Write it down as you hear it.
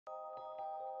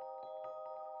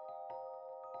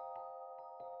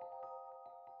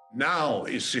Now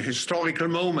is the historical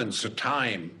moment, the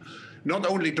time, not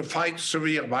only to fight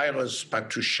severe virus, but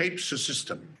to shape the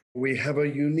system. We have a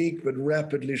unique but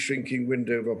rapidly shrinking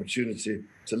window of opportunity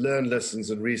to learn lessons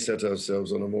and reset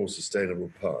ourselves on a more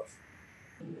sustainable path.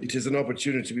 It is an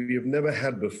opportunity we have never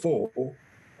had before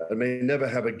and may never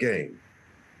have again.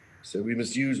 So we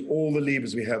must use all the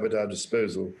levers we have at our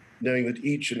disposal, knowing that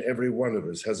each and every one of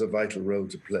us has a vital role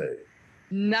to play.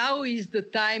 Now is the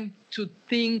time to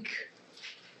think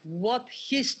what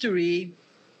history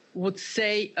would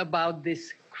say about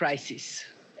this crisis.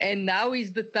 And now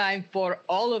is the time for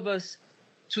all of us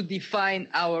to define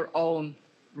our own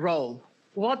role.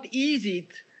 What is it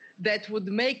that would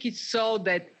make it so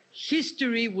that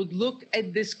history would look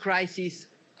at this crisis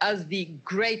as the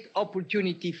great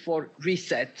opportunity for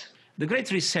reset? The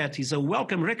Great Reset is a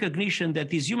welcome recognition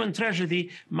that this human tragedy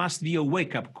must be a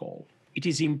wake-up call. It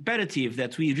is imperative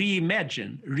that we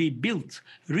reimagine, rebuild,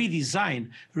 redesign,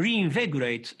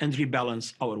 reinvigorate, and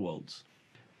rebalance our world.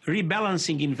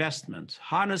 Rebalancing investment,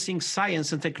 harnessing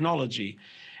science and technology,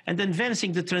 and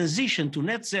advancing the transition to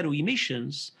net zero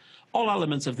emissions, all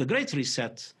elements of the Great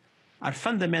Reset, are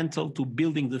fundamental to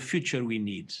building the future we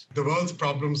need. The world's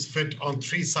problems fit on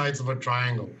three sides of a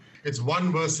triangle. It's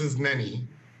one versus many,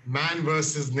 man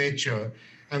versus nature,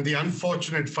 and the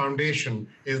unfortunate foundation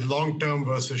is long-term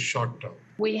versus short-term.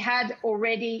 We had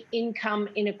already income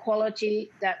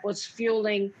inequality that was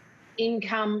fueling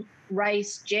income,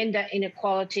 race, gender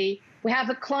inequality. We have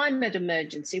a climate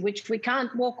emergency, which we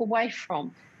can't walk away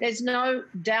from. There's no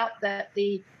doubt that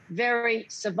the very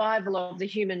survival of the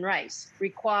human race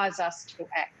requires us to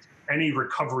act. Any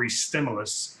recovery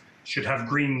stimulus should have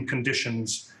green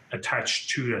conditions attached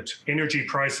to it. Energy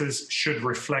prices should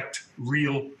reflect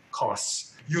real costs.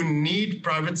 You need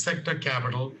private sector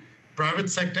capital, private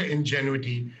sector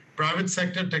ingenuity, private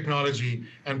sector technology,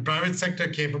 and private sector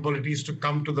capabilities to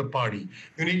come to the party.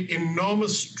 You need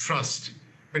enormous trust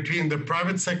between the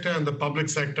private sector and the public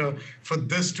sector for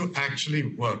this to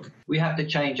actually work. We have to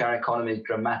change our economies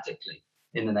dramatically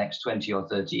in the next 20 or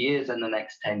 30 years, and the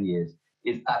next 10 years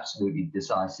is absolutely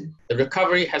decisive. The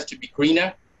recovery has to be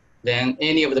greener than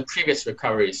any of the previous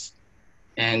recoveries.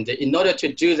 And in order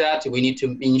to do that, we need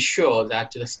to ensure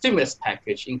that the stimulus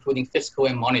package, including fiscal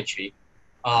and monetary,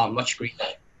 are much greener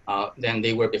than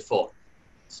they were before.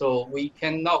 So we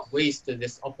cannot waste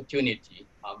this opportunity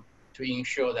to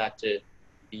ensure that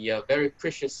the very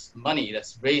precious money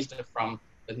that's raised from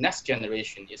the next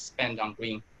generation is spent on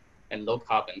green and low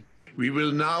carbon. We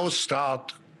will now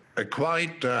start a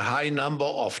quite high number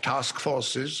of task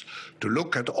forces to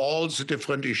look at all the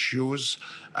different issues,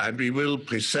 and we will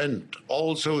present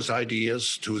all those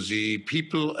ideas to the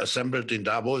people assembled in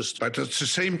Davos. But at the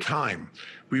same time,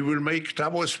 we will make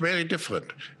Davos very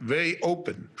different, very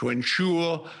open, to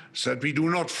ensure that we do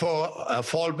not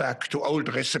fall back to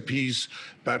old recipes,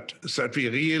 but that we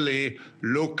really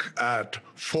look at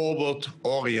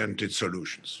forward-oriented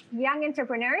solutions. Young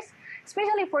entrepreneurs,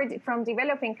 especially from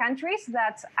developing countries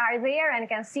that are there and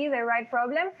can see the right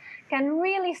problem, can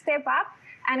really step up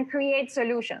and create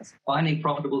solutions. Finding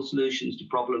profitable solutions to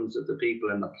problems of the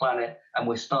people and the planet, and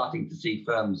we're starting to see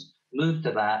firms move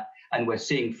to that, and we're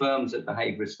seeing firms that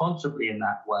behave responsibly in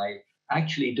that way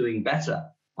actually doing better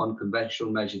on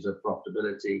conventional measures of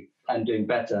profitability and doing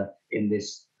better in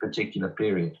this particular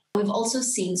period. We've also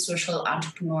seen social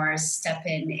entrepreneurs step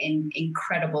in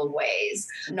incredible ways.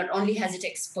 Not only has it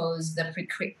exposed the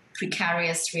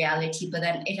precarious reality, but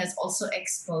then it has also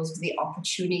exposed the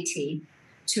opportunity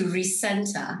to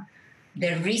recenter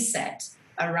the reset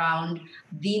around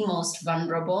the most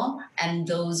vulnerable and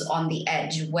those on the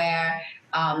edge, where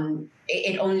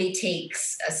it only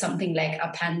takes something like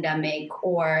a pandemic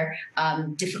or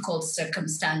difficult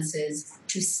circumstances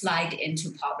to slide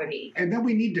into poverty. And then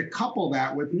we need to couple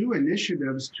that with new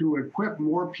initiatives to equip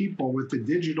more people with the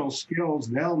digital skills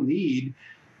they'll need,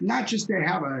 not just to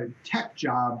have a tech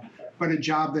job, but a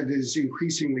job that is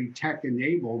increasingly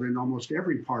tech-enabled in almost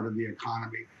every part of the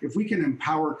economy. If we can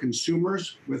empower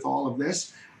consumers with all of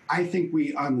this, I think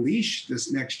we unleash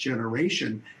this next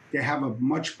generation to have a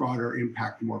much broader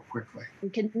impact more quickly. We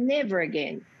can never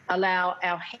again allow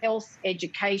our health,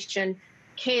 education,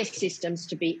 care systems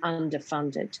to be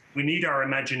underfunded. We need our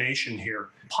imagination here.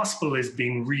 Possible is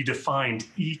being redefined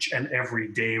each and every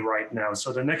day right now.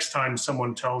 So the next time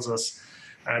someone tells us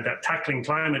that tackling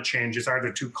climate change is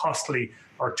either too costly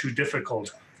or too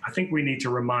difficult, I think we need to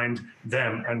remind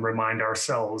them and remind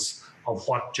ourselves of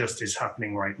what just is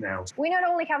happening right now. We not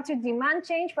only have to demand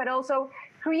change, but also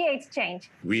create change.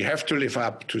 We have to live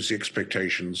up to the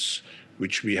expectations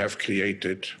which we have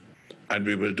created, and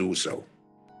we will do so.